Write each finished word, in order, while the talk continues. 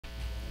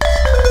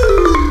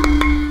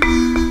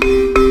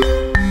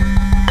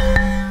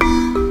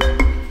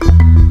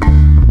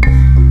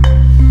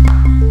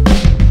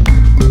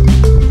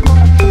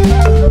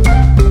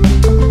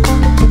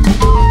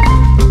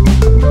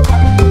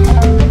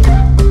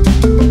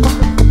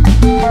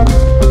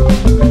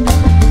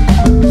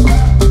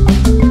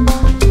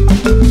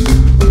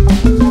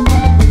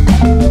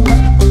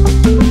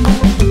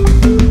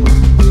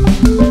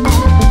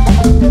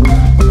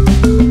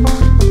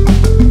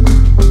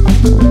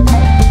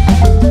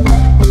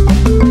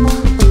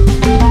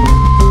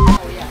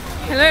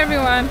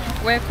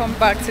welcome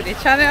back to the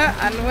channel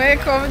and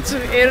welcome to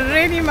a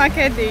rainy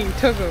market day in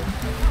Togo.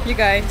 You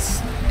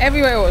guys,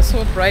 everywhere was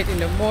so bright in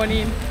the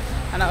morning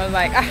and I was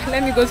like,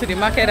 let me go to the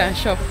market and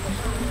shop.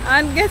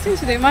 And getting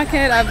to the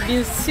market, I've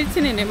been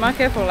sitting in the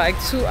market for like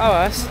 2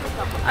 hours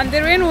and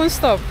the rain won't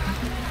stop.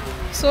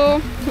 So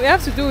we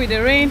have to do with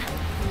the rain.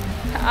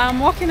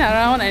 I'm walking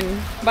around and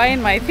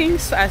buying my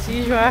things as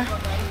usual.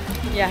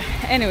 Yeah,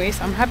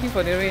 anyways, I'm happy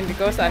for the rain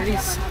because at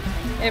least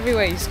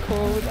everywhere is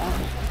cold.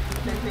 And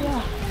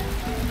yeah,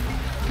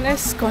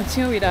 let's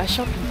continue with our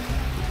shopping.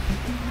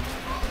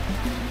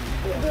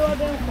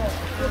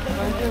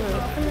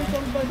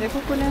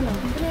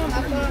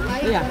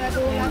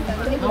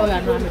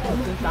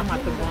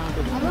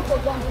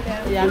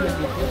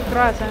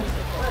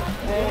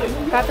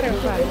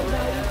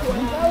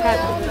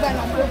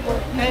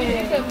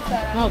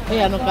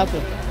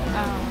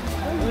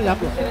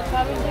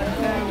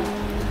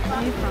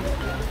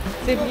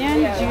 C'est bien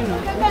Juno.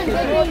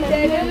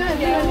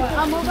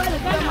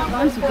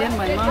 Once you get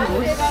my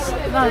mangoes,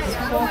 that's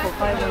 4 for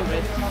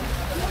 500.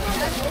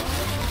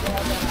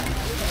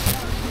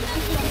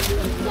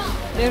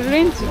 The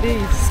rain today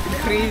is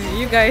crazy.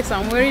 You guys,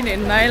 I'm wearing a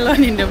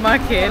nylon in the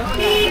market.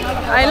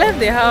 I left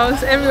the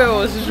house, everywhere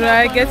was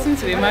dry. Getting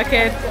to the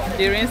market,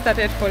 the rain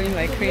started falling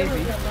like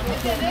crazy.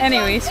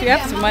 Anyways, we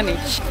have to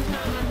manage.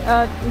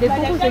 The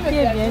Togo c'est qui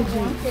est bien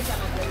Juno.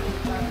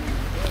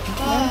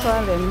 Même pas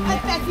les miens.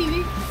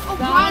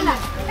 Voilà,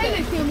 elle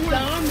était mouée.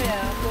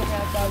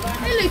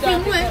 Elle était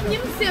mouée. Il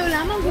me fait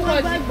la mango.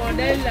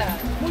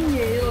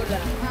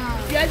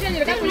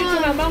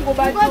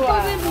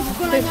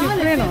 C'est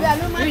sucré, non?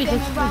 Oui,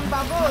 c'est sucré.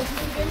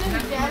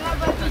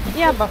 Il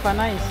y a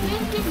Bafana ici.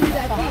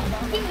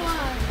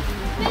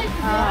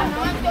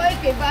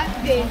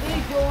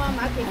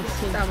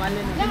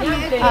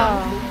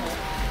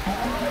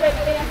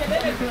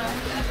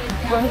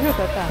 Bonjour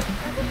tata.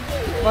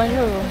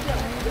 Bonjour.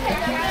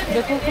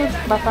 De coucou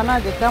Bafana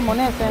de ta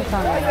monnaie 500.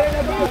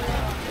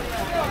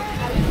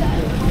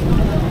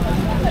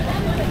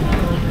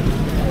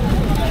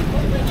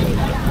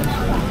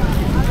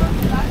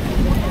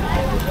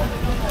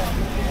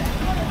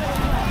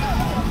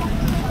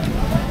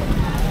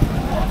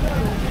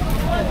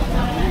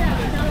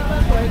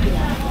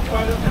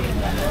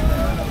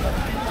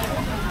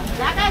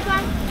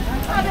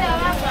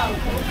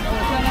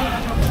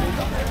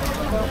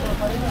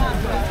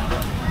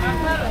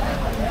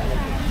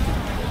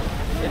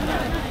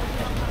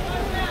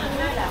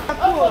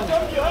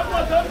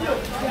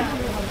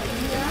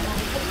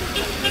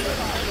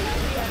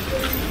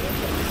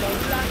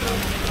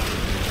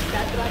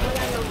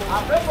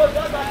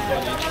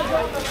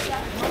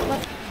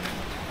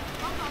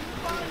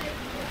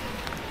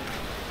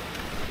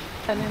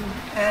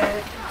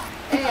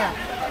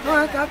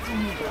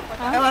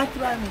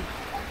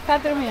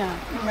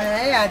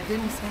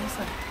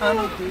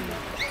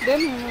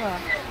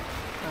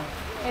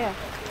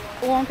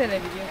 Où on fait la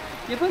vidéo?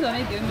 Je peux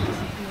donner 2000 ici.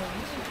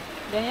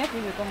 Dernière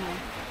prise de commande.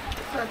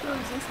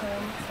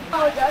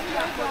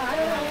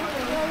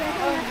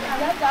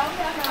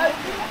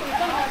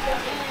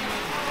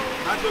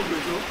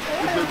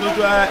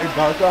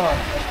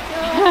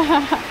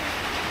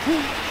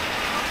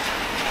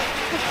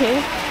 Okay.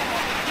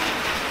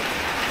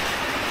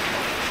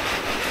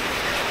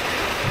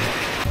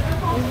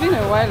 It's been a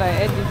while I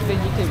ate these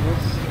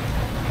vegetables.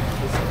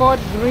 It's called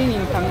green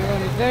in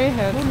Cameroon. It's very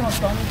healthy.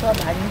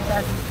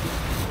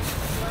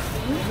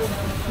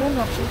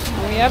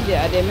 We have the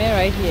ademe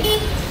right here.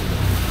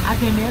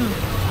 Ademe?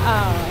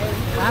 Ah.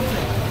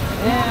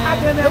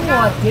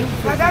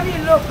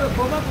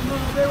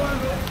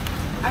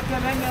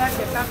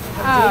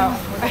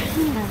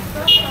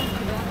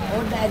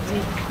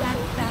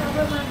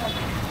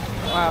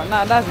 Wow,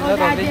 now that's a lot of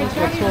veggies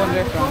for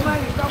 200 francs.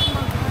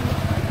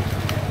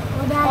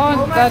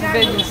 Oh, that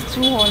veg is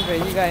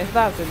 200, you guys.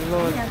 That's a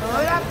lot.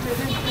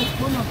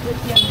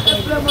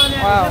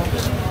 Wow.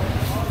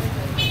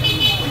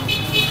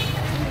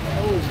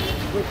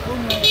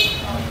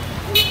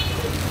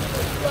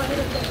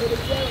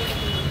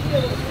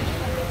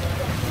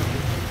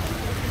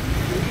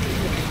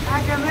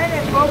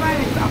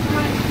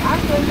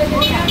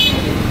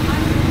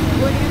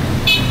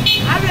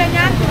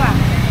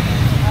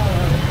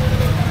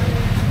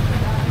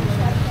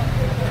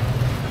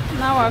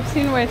 Now I've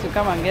seen where to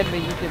come and get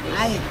vegetables.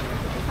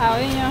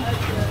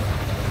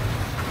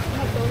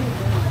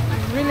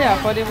 It's really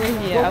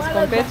affordable here as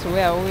compared to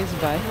where I always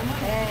buy.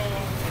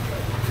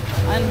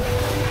 And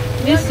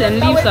these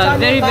leaves are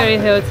very, very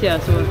healthy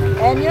as well.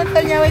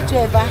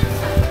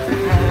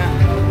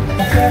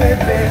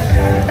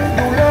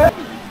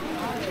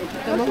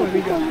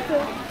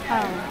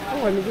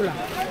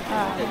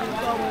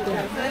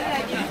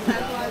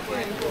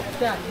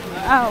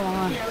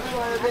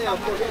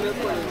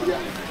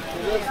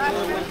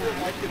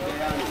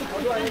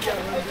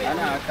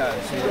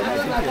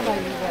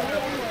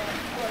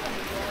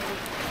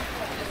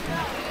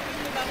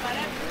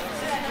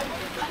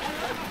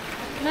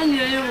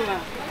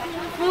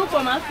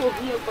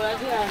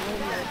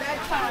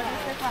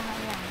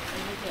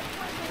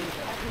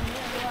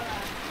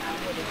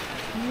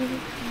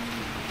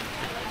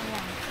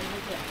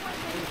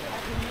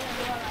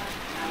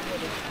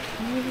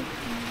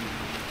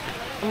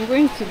 I'm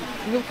going to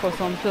look for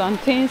some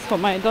plantains for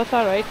my daughter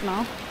right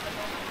now.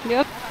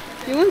 You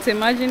won't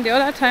imagine the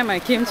other time I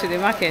came to the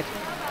market,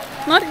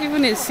 not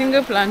even a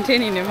single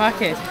plantain in the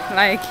market.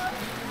 Like,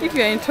 if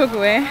you're in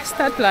Togo,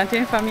 start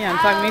plantain farming and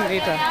tag me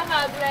later.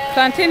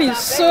 Plantain is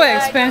so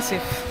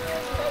expensive.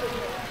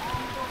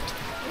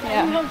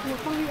 Yeah.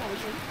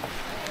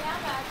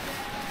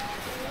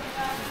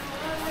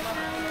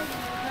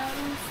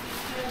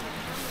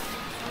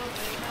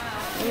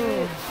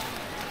 Ooh.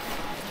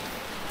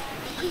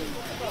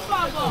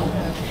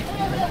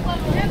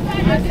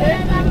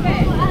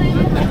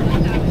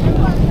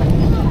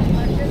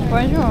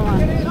 Bonjour, maman.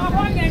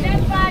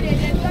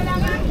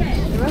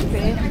 Je vais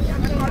payer.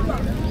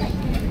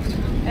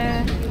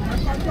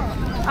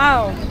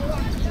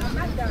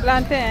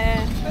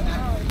 Plantain.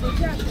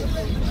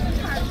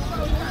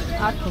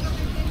 Okay.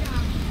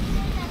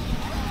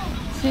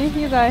 See,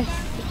 you guys,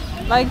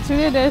 like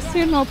today there's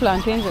still no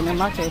plantains in the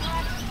market.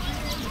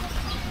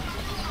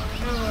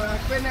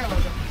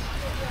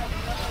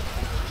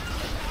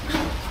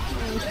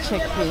 Let's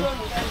check here.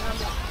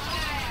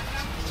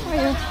 Oh,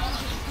 yeah.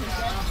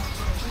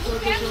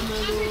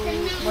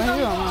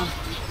 Bonjour, maman.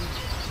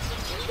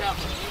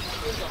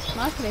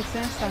 Más les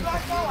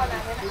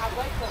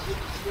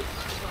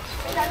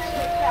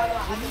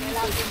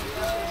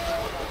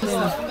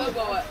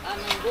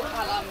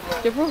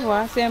je peux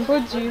voir, c'est un peu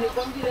dur.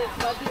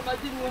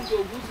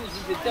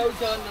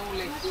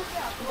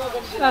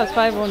 That's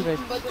 500.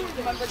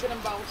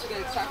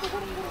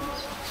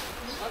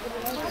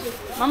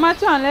 Maman,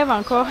 tu enlèves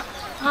encore?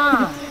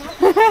 Ah.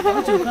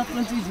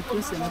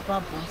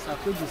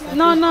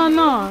 Non, non,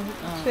 non,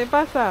 c'est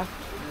pas ça.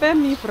 Fais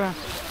 1000 francs.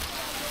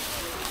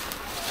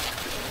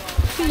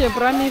 Si je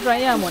prends 1000 francs,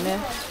 il y a monnaie.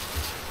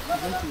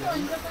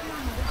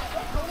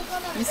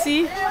 You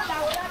see,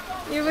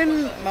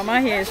 even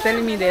Mama here is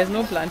telling me there's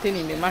no plantain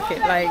in the market.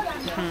 Like,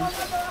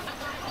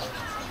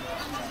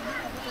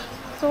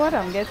 so what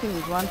I'm getting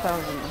is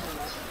 1,000.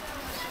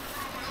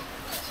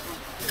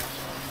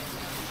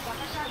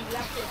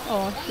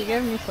 Oh, she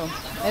gave me some.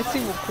 Merci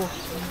beaucoup.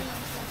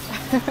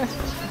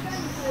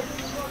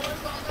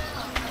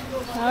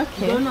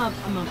 Okay.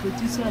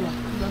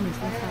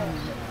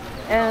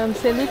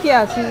 Celui qui est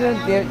assis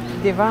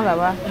devant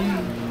là-bas.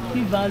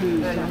 Qui va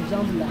la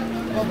jambe là.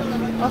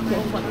 Ok.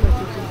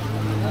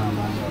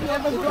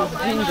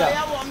 Ginger.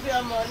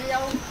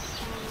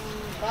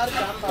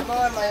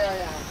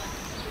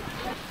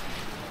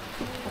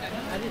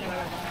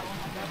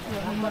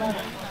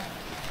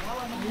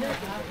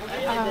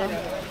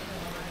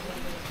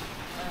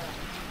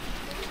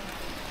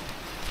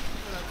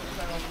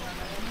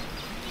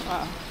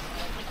 Wow.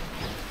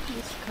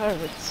 These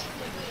carrots.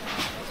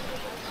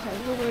 They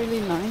look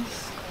really nice.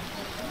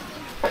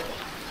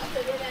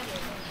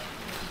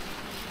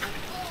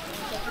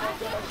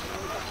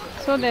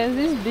 So there's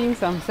these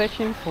beans I'm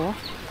searching for.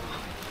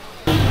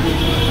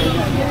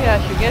 Maybe I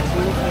should get to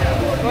it.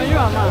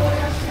 Bonjour, maman.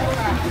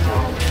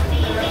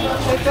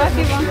 C'est toi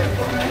qui vends?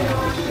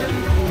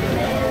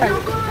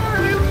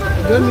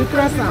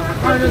 2300.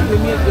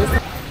 2200.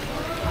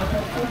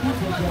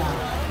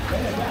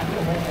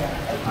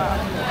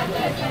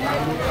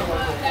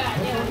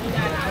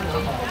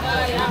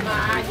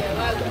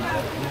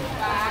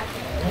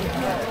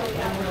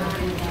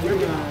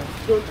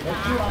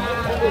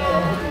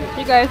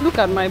 You guys, look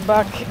at my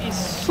back. It's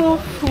so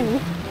full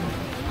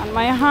and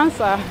my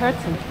hands are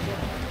hurting.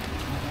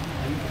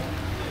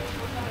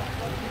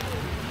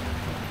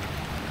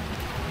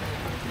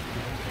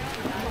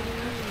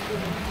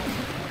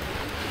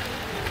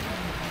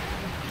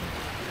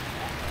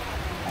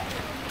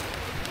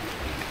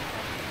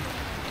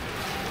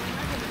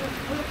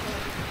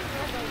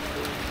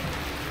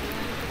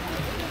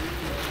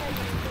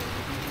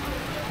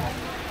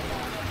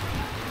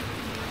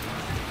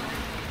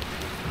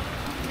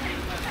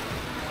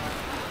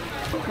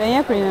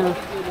 Venez primero.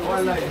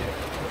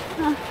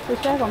 Ah,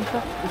 c'est cher comme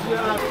ça.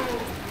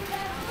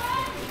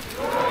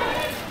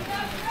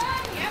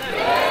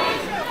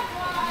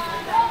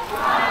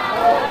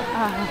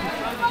 Ah.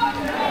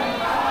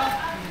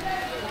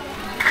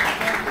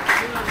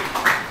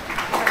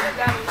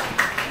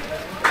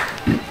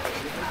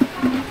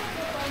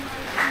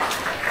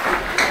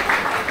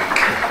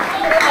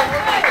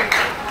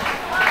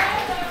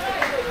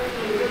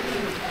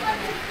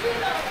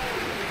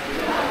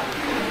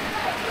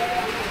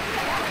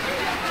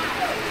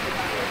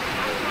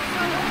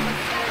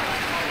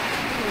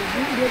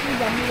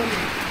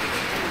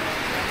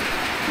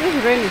 This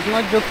rain is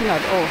not joking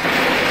at all.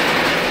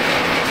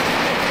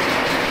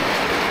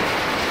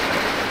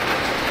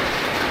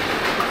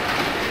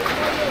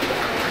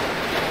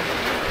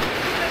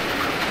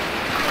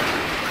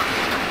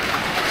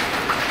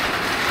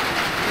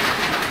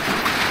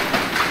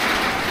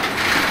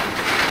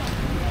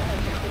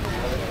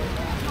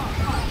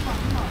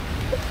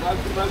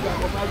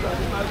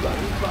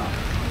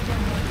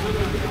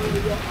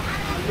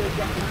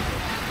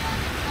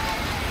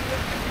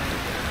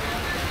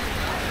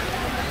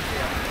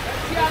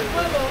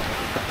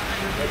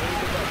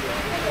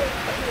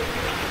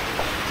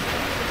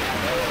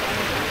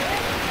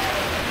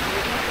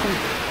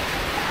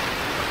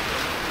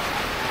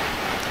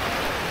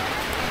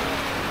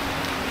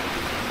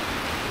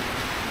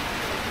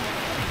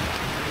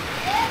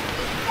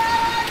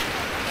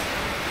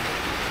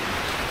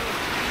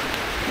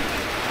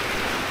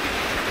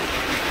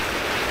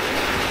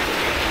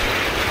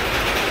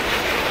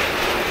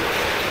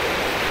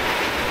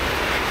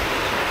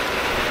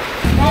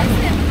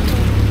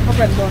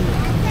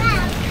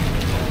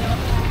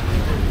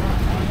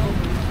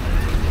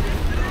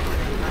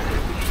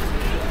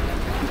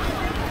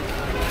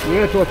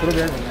 Niye tu otro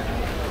bien?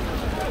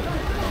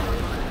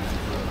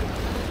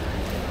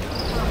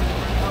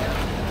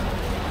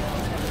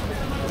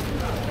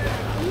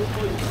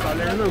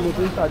 Salendo no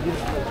tu estadio.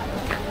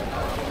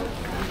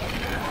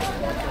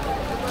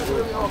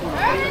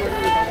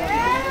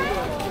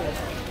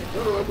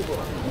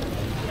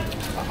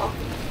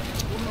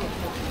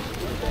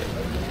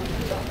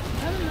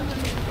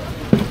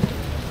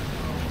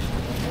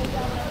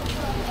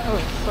 Oh,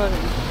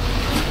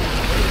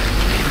 sorry.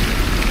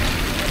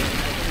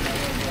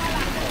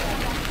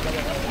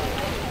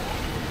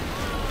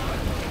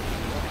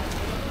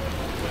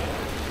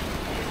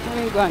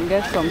 Let me go and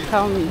get some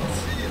cow meat.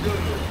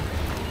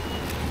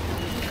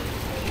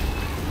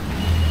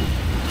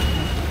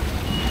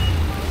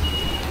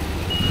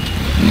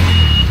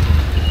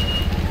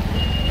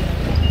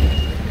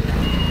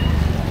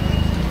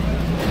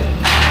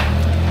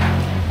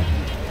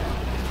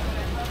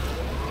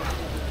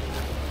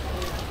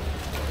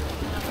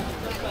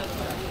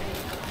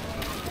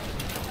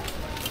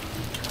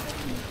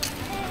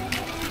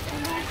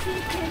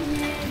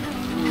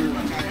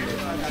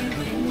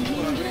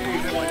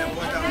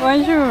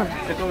 Bonjour.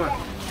 C'est comment?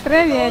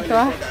 Très bien, et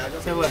toi?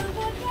 C'est vrai.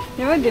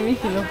 Je veux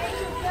demi-kilo.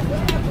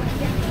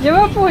 Je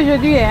veux pour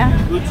aujourd'hui, hein?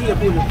 Tout est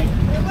pour aujourd'hui.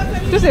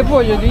 Tout c'est pour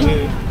aujourd'hui?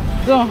 Oui.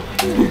 Donc.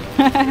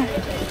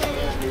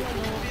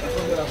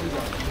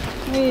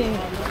 Oui.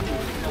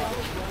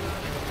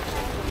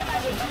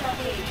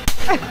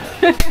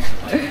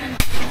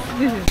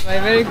 This is my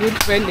very good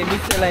friend, the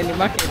meat seller in the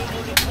market.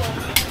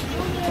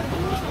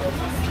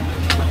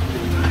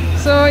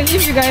 So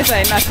if you guys are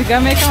in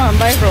Asigame, come and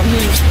buy from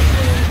him.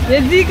 Je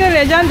dis que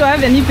les gens doivent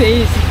venir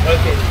payer ici.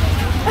 Ok.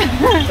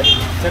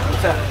 C'est pour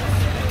ça.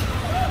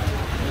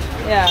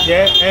 Yeah.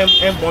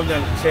 J'ai un bon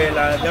viande, c'est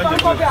la viande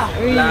de bœuf.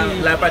 Oui.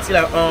 La partie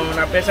là, on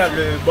appelle ça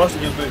le boss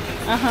de bœuf.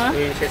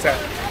 Et c'est ça.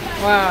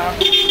 Wow,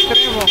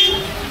 très bon.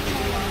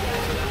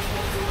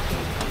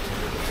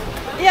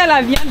 Il y a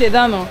la viande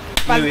dedans, non?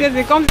 Parce Oui, que oui.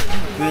 c'est comme...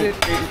 Oui.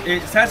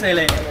 Et ça, c'est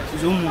les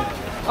os mous.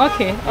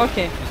 Ok, ok,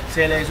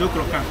 C'est les os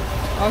croquants.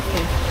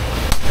 ok.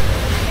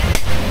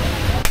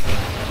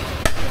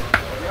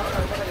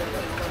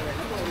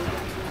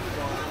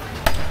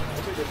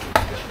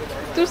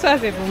 Tout ça,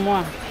 c'est pour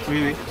moi.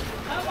 Oui, oui.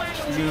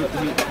 Je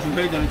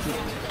vais lui donner tout.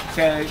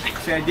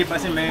 C'est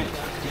dépassé, mais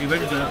je vais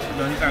lui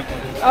donner ça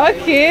encore.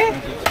 Okay.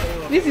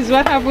 This is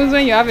what happens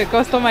when you have a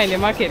customer in the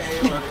market.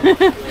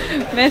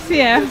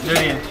 Merci, hein? De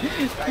rien.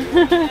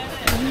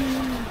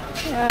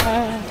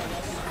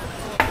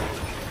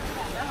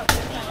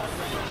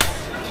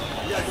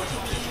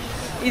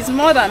 It's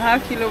more than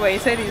half kilo, but he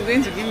said he's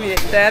going to give me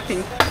the entire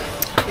thing.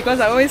 Because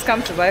I always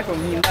come to buy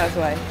from him, that's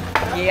why.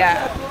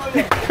 Yeah.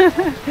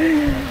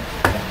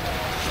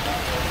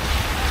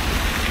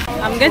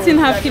 I'm getting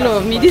half kilo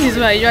of meat. This is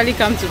where I usually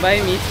come to buy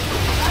meat.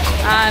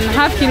 And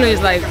half kilo is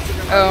like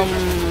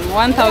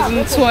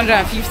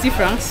 1,250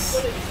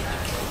 francs.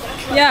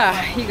 Yeah,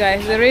 you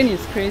guys, the rain is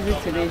crazy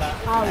today.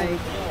 Like,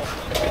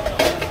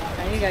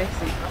 can you guys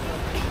see?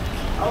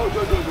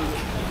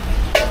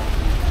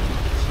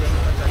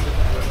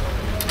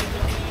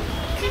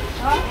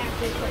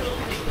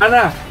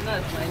 Anna,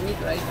 That's my meat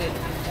right there.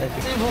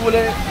 si vous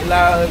voulez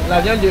la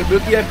viande de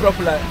bœuf qui est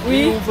propre là,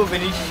 Oui. il faut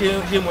venir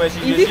chez moi. Si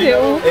Ici, c'est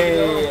où?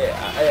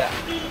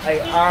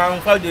 En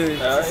face de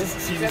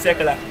 6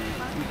 siècle là.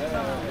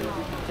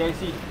 C'est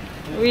ici.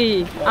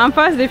 Oui, en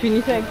face de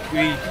Finisec.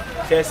 Oui,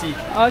 c'est ici.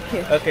 Ok.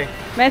 Ok.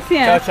 Merci.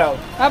 Ciao, Hein. ciao.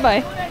 Bye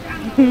bye.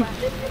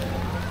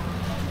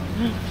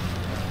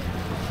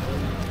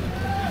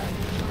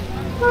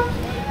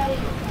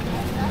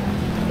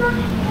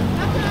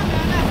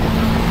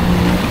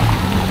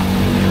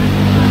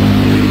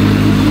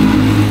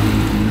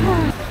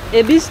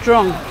 A bit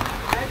strong.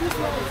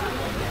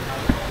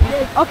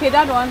 Okay,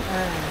 that one.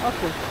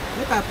 Okay.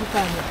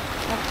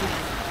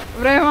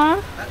 Vraiment?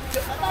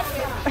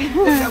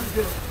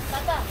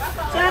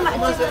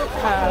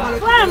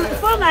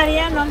 Faut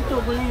marier un homme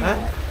togolais. Hein?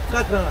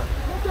 4 ans là.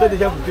 Tu as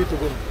déjà goûté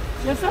Togo?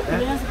 Je sais que c'est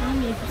pour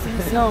mes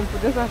fils. Non, pour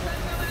ça,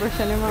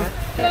 prochainement.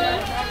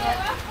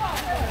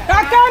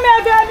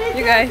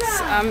 You guys,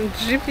 I'm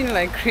dripping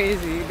like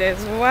crazy.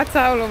 There's water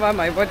all over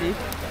my body.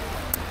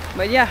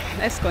 But yeah,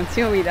 let's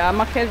continue with our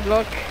market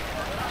vlog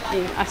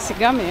in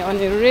Asigame on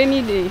a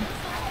rainy day.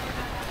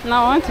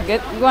 Now I want to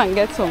go and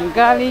get some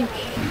garlic.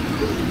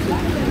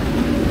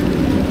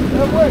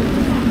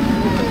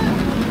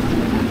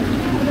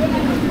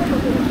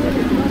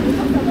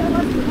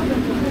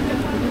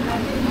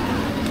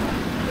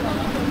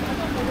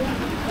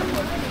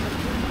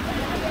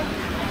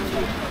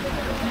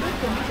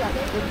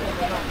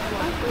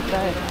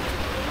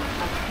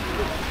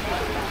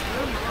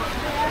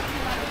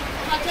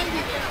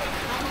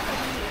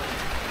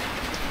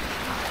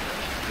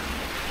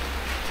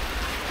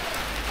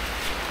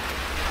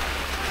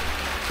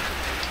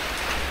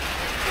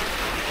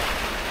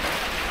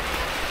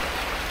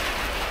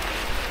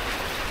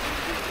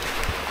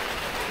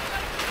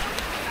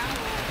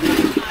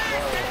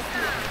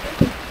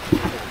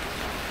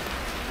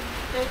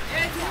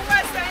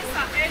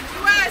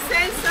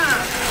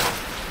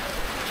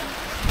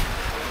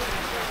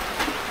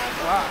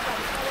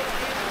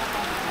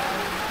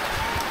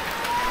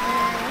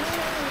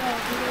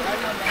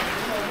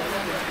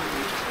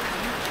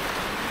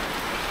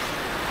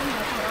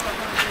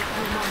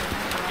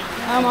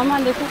 Ah,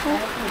 maman, de coucou.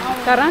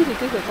 40 et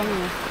tout, c'est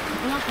combien?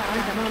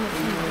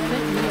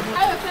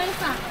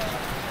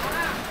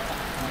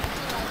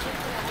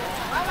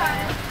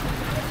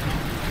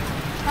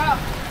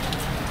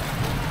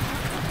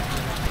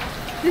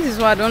 This is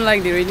why I don't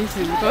like the rainy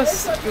season,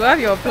 because you have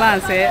your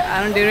plans,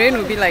 and the rain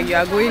will be like you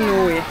are going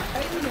nowhere.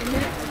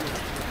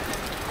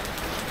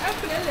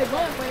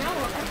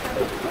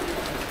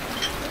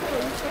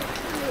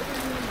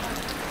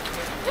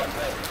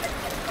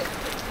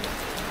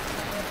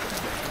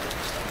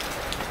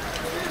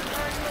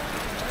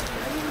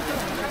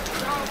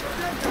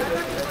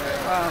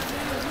 Wow,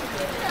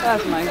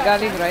 that's my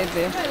garlic right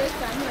there.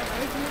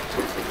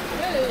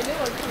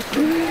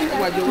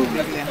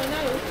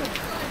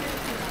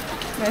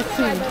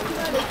 Merci.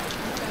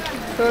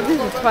 So this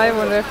is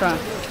 500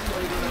 francs.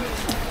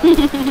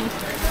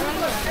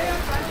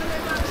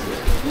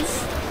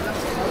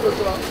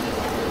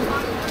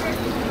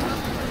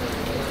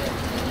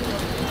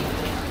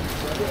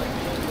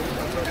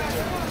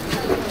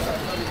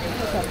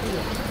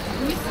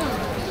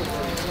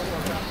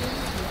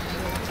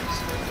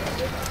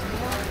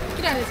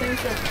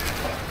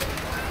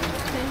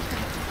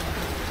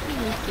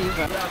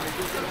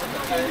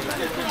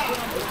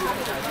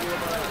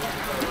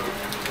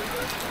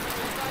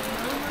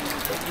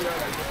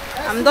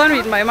 I'm done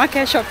with my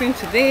market shopping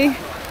today,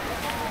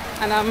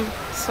 and I'm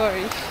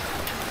sorry.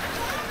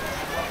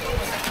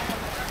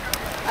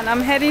 And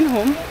I'm heading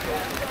home.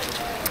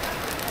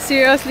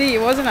 Seriously,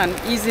 it wasn't an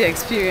easy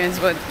experience,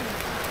 but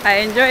I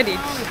enjoyed it.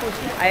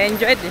 I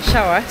enjoyed the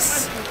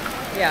showers.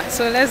 Yeah,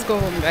 so let's go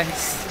home,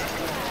 guys.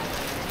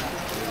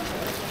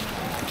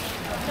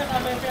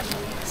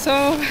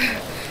 So,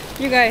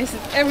 you guys,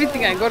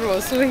 everything I got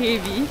was so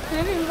heavy.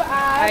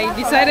 I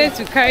decided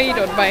to carry it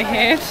on my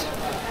head.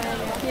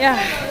 Yeah.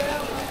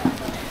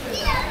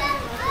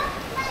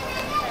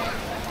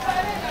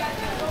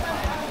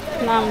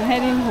 Now I'm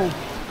heading home.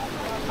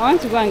 I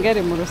want to go and get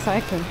a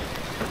motorcycle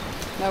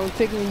that will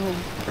take me home.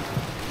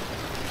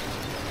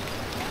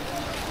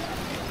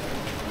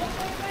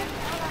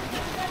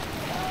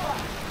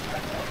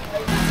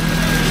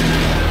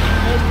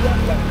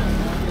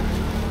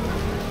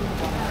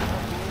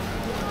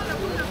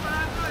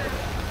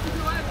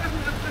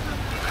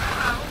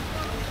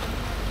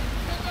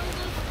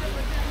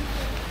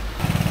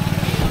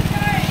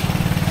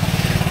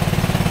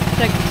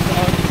 Check this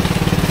out.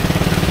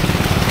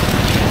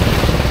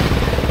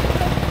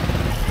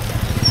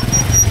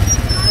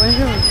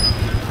 Bonjour.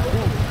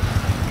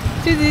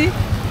 Tu dis?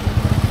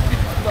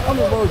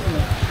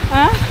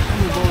 Hein?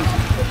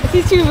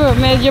 Si tu veux,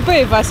 mais je peux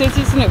effacer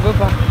si tu ne veux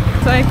pas.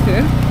 C'est que.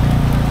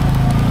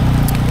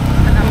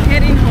 And I'm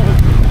heading home.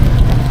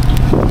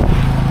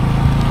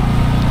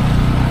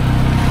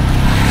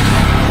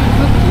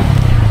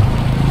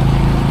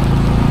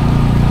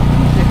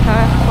 The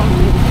car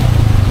coming.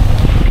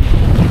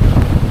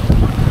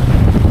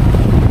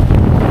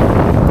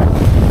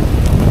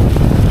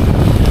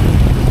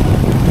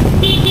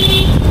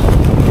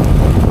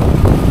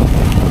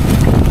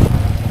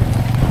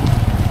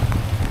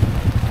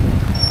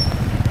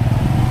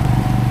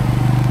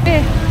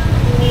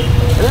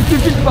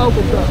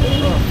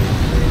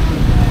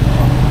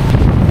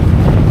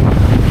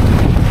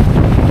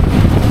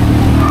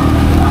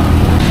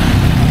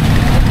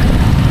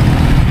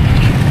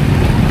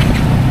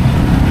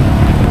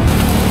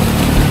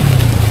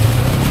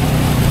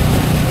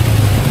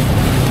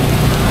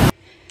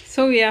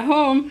 So we are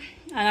home,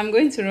 and I'm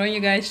going to run you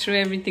guys through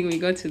everything we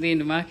got today in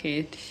the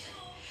market.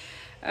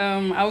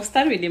 I'll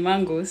start with the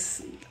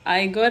mangoes.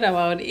 I got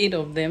about 8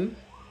 of them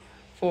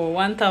for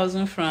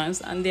 1,000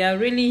 francs, and they are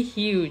really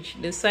huge.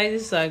 The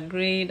sizes are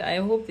great. I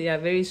hope they are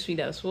very sweet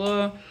as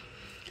well.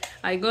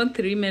 I got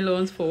 3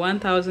 melons for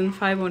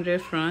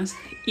 1,500 francs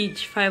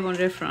each.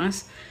 500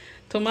 francs.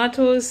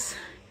 Tomatoes,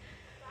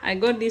 I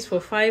got this for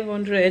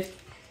 500.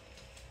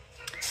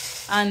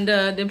 And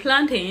the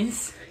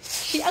plantains,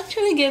 she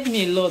actually gave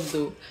me a lot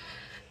though.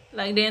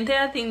 Like the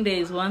entire thing there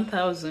is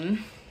 1,000.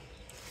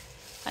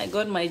 I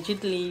got my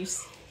jute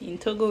leaves. In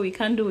Togo we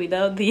can't do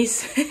without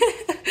this.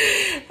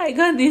 I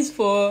got this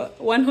for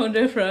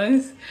 100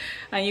 francs.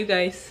 And you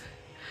guys,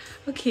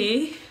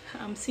 okay,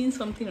 I'm seeing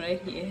something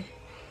right here.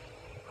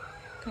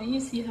 Can you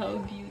see how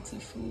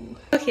beautiful?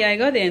 Okay, I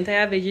got the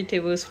entire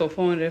vegetables for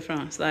 400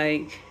 francs.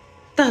 Like,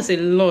 that's a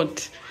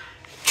lot.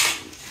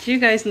 Do you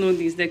guys know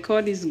this? They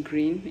call this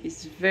green.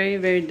 It's very,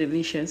 very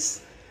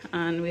delicious.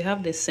 and we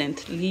have the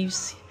scent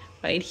leaves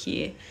right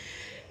here.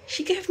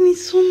 She gave me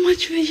so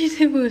much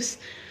vegetables.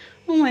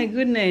 Oh my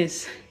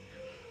goodness,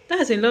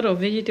 that's a lot of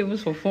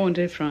vegetables for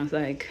 400 francs.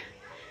 Like,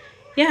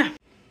 yeah.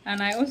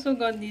 And I also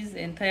got this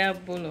entire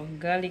bowl of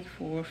garlic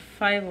for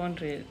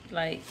 500.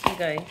 Like, you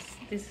guys,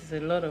 this is a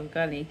lot of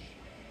garlic.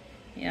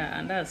 Yeah,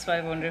 and that's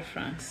 500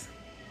 francs.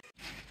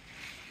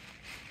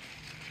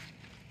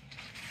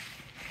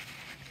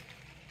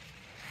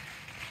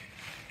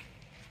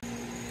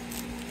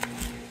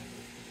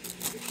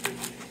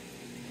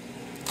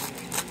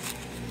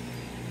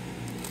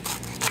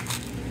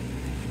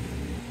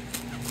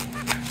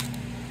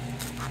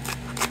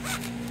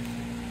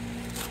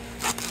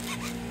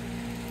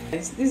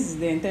 This is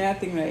the entire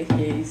thing right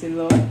here. It's a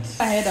lot. Go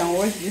ahead and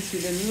wash this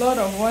with a lot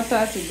of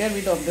water to get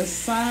rid of the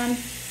sand.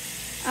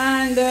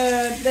 And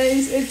there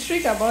is a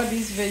trick about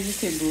this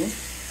vegetable.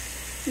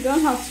 You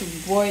don't have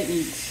to boil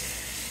it.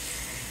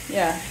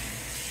 Yeah.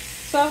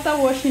 So after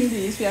washing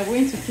this, we are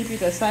going to keep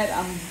it aside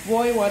and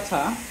boil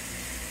water,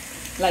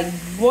 like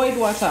boiled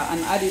water,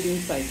 and add it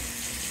inside.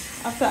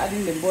 After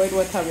adding the boiled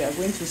water, we are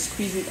going to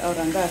squeeze it out,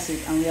 and that's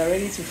it. And we are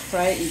ready to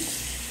fry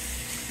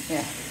it.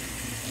 Yeah.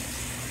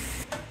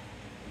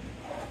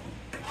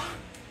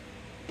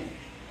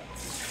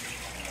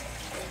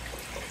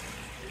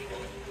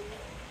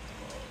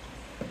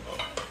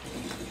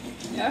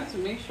 You have to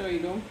make sure you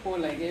don't pour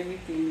like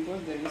everything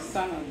because there is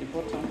sand on the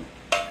bottom.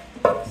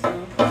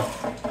 So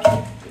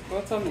the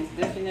bottom is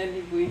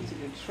definitely going to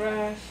the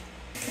trash.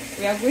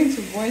 We are going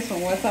to boil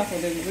some water for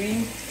the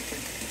green.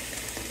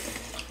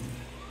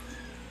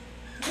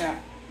 Yeah.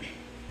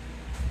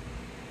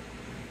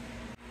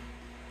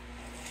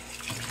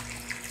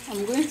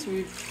 I'm going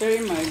to bury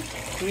my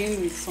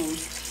green with some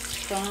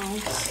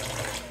crowns.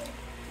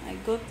 I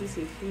got this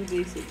a few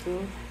days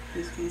ago.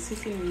 It's been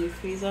sitting in the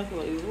freezer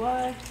for a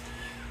while.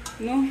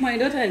 No, my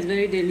daughter is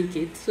very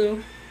delicate, so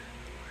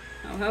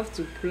I'll have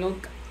to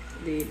pluck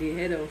the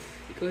head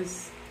off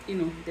because, you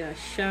know, they are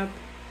sharp.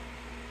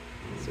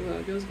 So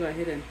I'll just go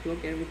ahead and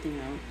pluck everything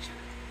out,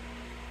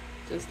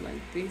 just like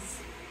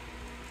this,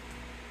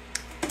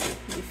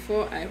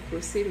 before I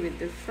proceed with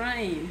the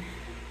frying.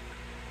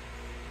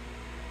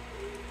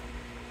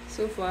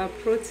 So for our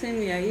protein,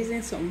 we are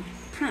using some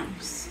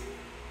prawns.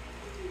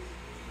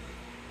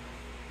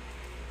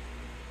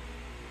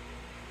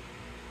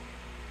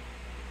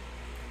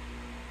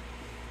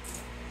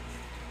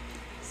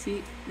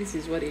 See, this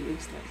is what it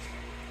looks like.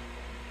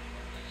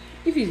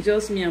 If it's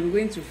just me, I'm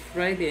going to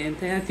fry the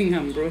entire thing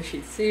and brush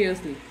it,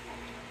 seriously.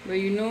 But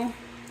you know,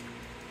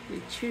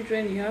 with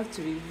children, you have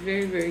to be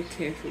very, very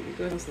careful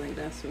because it's like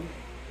that. So,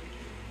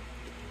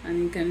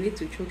 and it can lead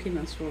to choking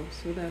as well.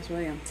 So that's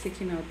why I'm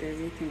taking out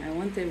everything. I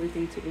want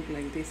everything to look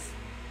like this.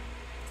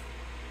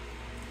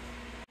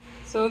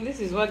 So this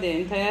is what the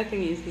entire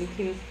thing is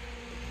looking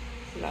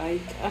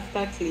like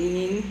after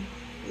cleaning.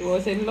 It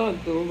was a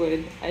lot though, but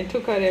I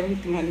took out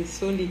everything and it's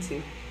so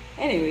little.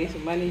 Anyway, to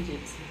manage it.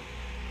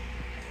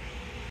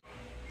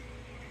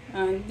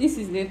 And this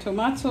is the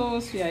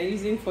tomatoes we are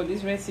using for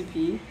this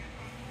recipe.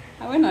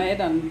 I went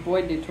ahead and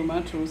boiled the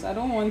tomatoes. I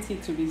don't want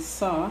it to be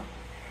sour,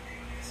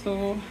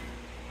 so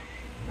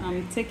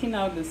I'm taking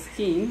out the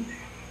skin,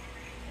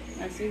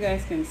 as you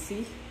guys can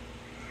see.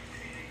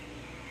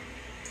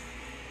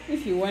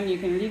 If you want, you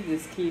can leave the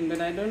skin, but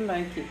I don't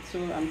like it,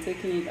 so I'm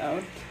taking it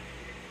out.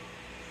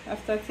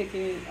 After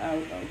taking it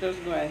out, I'll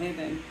just go ahead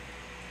and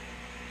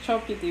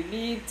chop it a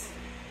bit,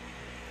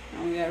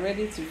 and we are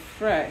ready to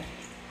fry.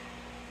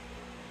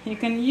 You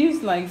can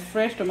use like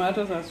fresh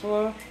tomatoes as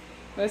well,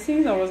 but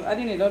since I was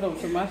adding a lot of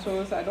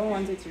tomatoes, I don't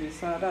want it to be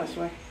sour. That's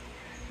why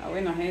I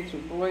went ahead to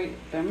boil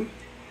them.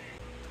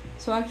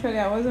 So actually,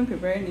 I wasn't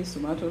preparing these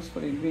tomatoes for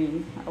the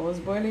green. I was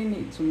boiling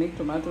it to make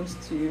tomato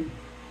stew,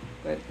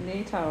 but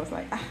later I was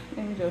like,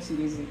 let me just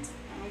use it.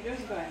 I'll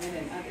just go ahead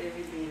and add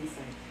everything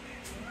inside.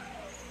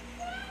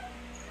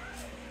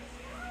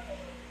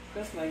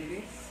 Just like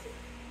this.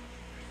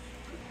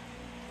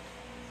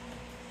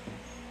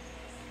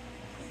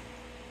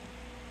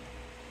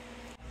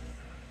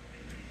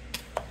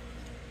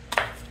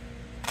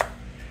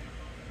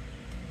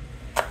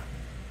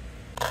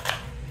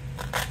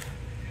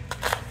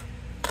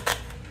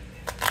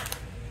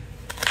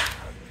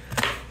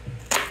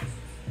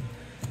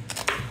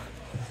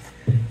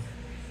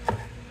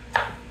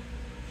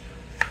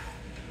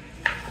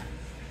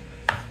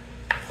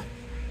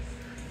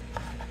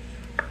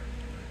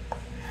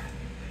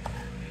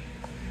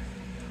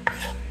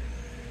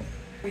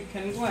 We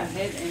can go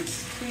ahead and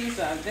squeeze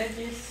our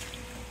veggies.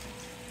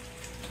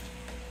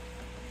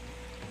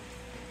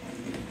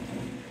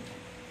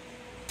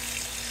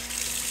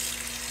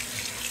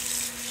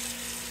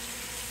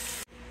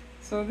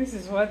 So this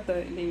is what the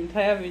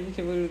entire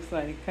vegetable looks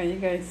like. Can you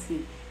guys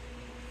see?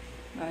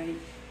 Like,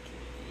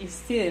 it's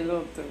still a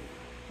lot though.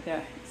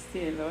 Yeah, it's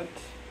still a lot.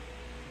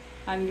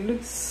 And it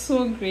looks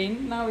so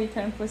green. Now we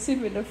can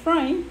proceed with the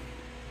frying.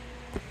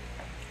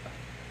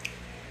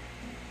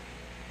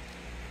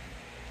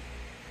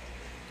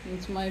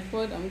 Into my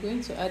pot, I'm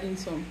going to add in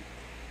some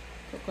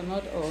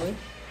coconut oil.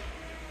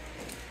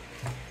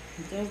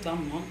 Just that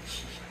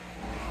much.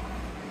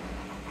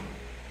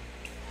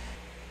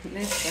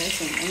 Let's fry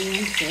some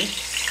onions first.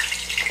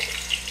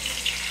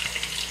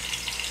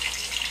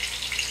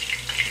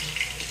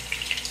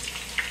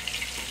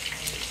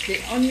 The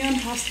onion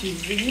has to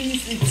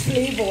release its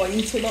flavor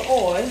into the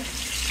oil.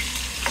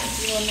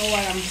 You all know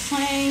what I'm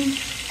saying?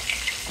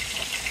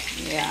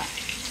 Yeah.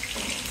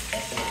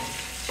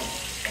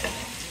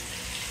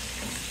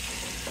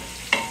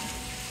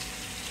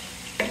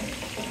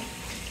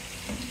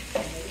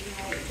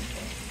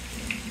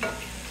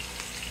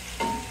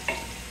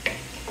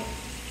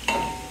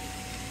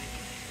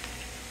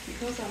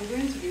 Because I'm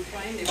going to be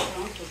frying the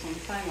prawns for some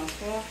time as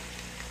well,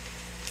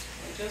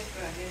 I'll just go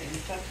ahead and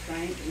start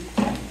frying it.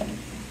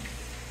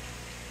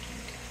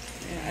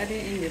 We're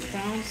adding in the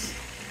prawns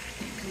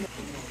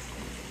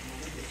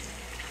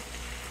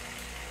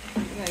so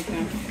I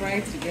can fry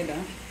it together.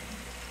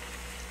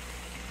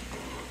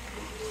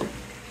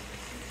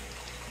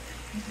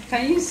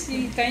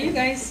 Can you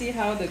guys see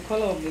how the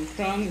color of the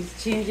prawn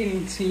is changing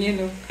into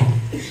yellow?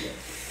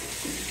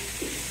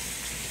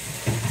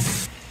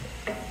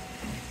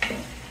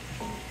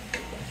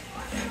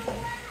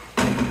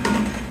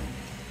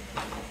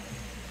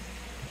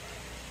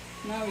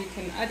 Now we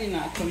can add in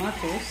our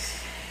tomatoes.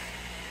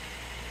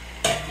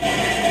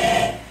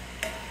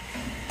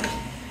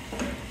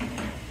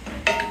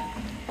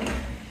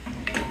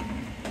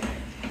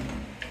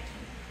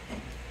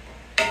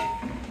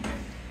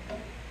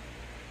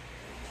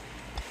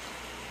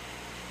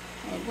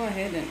 I'll go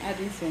ahead and add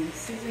in some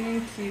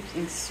seasoning cubes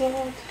and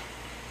salt,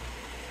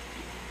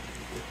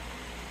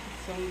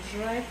 some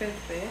dry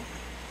pepper,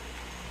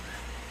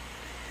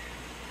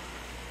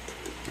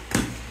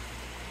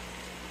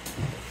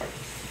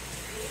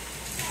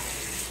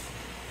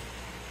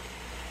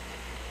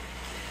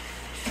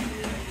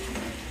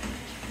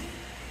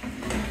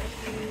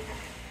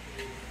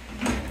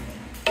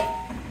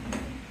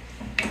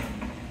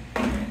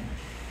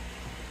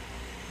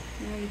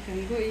 now you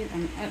can go in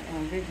and add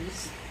our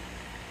veggies.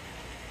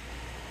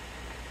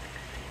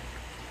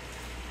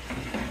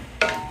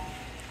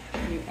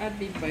 You add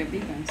bit by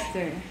bit and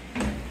stir.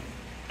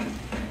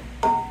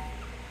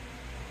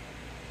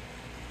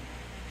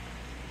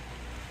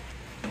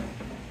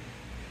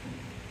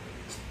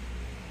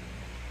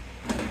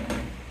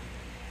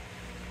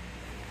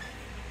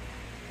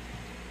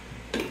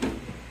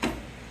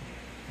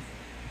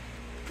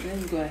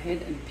 Let's go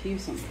ahead and peel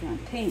some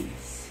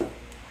plantains.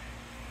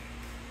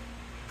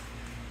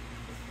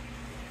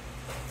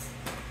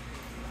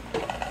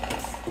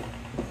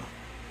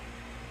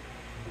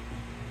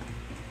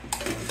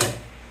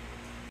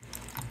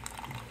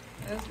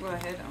 Let's go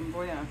ahead and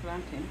boil our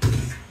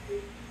plantains.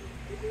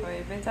 For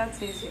a better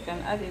taste, you can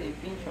add in a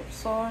pinch of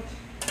salt,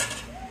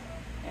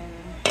 and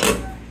it's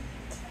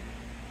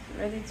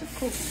ready to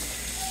cook.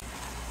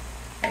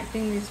 I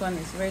think this one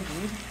is ready.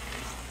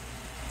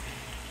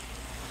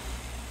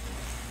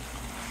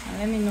 And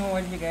let me know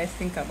what you guys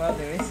think about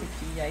the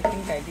recipe. I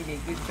think I did a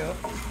good job.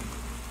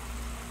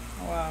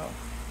 Wow.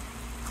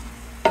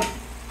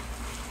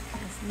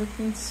 It's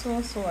looking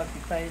so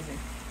appetizing.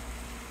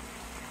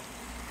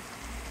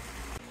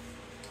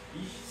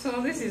 So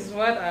this is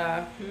what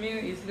our meal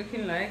is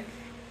looking like,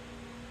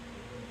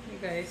 you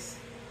guys.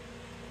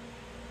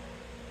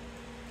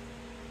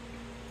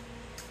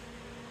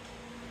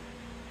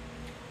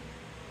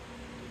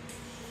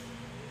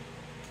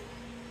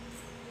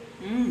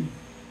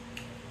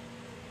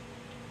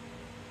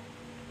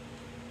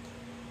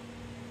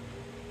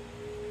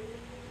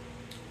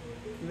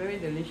 Very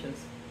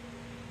delicious.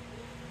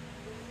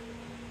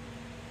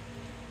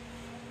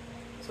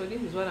 So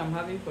this is what I'm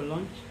having for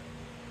lunch.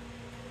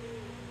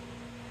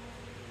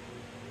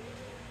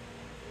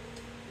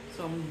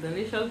 Some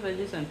delicious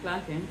veggies and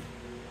plantain.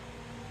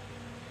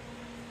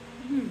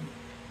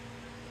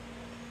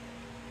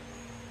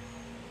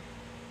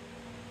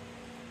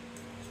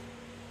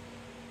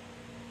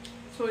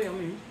 So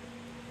yummy.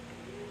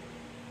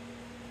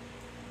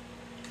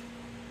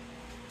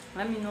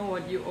 Let me know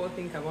what you all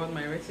think about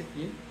my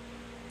recipe.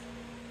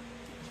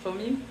 For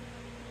me,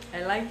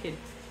 I like it.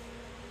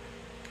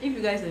 If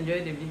you guys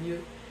enjoyed the video,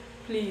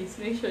 please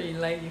make sure you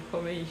like, you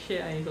comment, you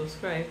share, and you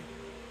subscribe.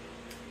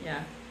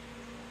 Yeah,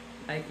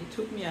 like it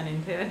took me an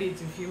entire day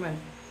to film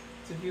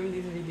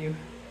this video.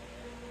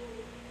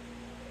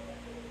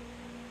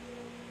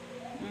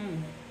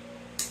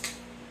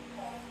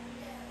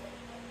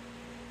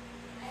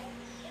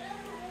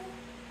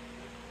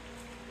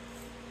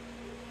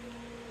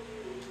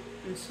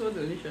 It's so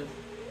delicious.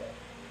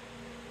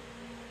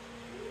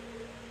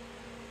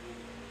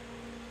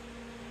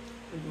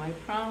 With my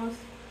prawns.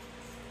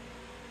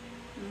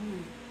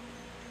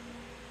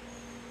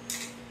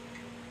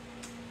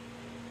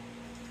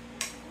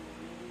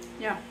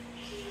 Yeah,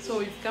 so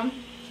we've come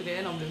to the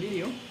end of the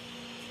video.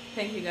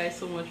 Thank you guys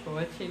so much for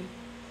watching,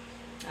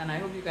 and I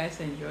hope you guys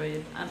enjoy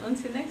it, and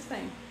until next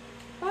time,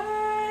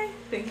 bye.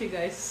 Thank you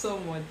guys so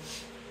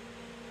much.